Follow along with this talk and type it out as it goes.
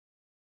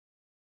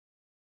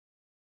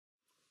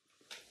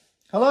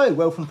Hello,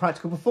 Will from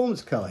Practical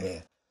Performance Car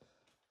here.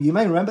 You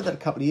may remember that a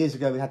couple of years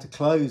ago we had to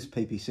close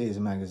PPC as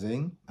a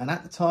magazine, and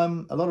at the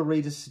time a lot of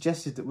readers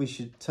suggested that we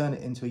should turn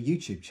it into a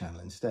YouTube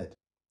channel instead.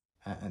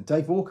 And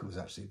Dave Walker was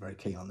actually very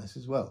keen on this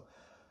as well,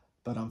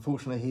 but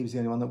unfortunately he was the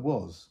only one that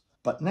was.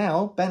 But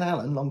now Ben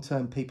Allen,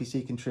 long-term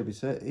PPC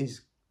contributor,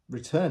 is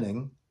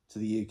returning to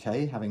the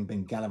UK, having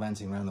been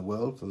gallivanting around the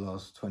world for the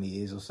last 20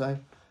 years or so.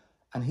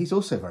 And he's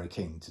also very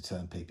keen to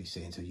turn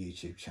PPC into a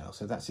YouTube channel.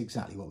 So that's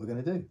exactly what we're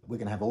going to do. We're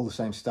going to have all the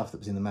same stuff that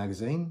was in the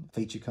magazine: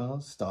 feature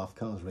cars, staff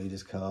cars,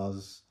 readers'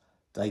 cars.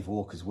 Dave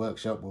Walker's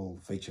workshop will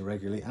feature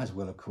regularly, as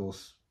will, of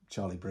course,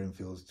 Charlie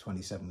Broomfield's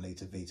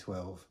 27-litre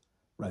V12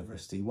 Rover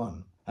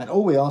ST1. And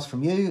all we ask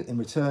from you in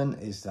return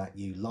is that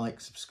you like,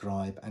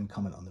 subscribe and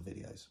comment on the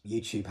videos.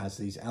 YouTube has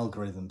these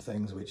algorithm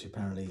things which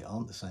apparently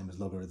aren't the same as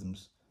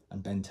logarithms.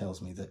 And Ben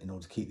tells me that in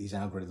order to keep these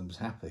algorithms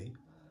happy,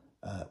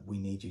 we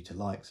need you to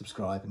like,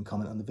 subscribe and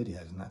comment on the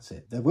videos, and that's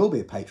it. There will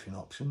be a Patreon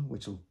option,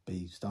 which will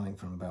be starting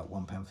from about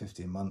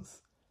 £1.50 a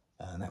month,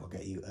 and that will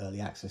get you early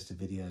access to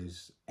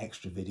videos,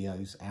 extra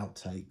videos,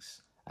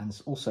 outtakes,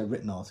 and also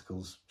written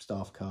articles,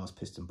 staff cars,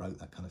 piston broke,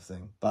 that kind of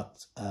thing.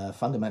 But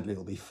fundamentally it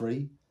will be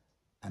free,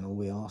 and all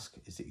we ask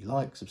is that you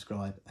like,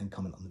 subscribe and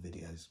comment on the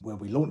videos. We'll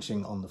be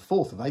launching on the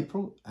 4th of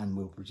April, and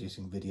we'll be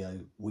producing video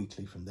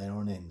weekly from there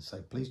on in.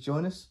 So please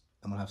join us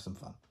and we'll have some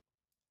fun.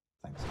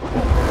 Thanks.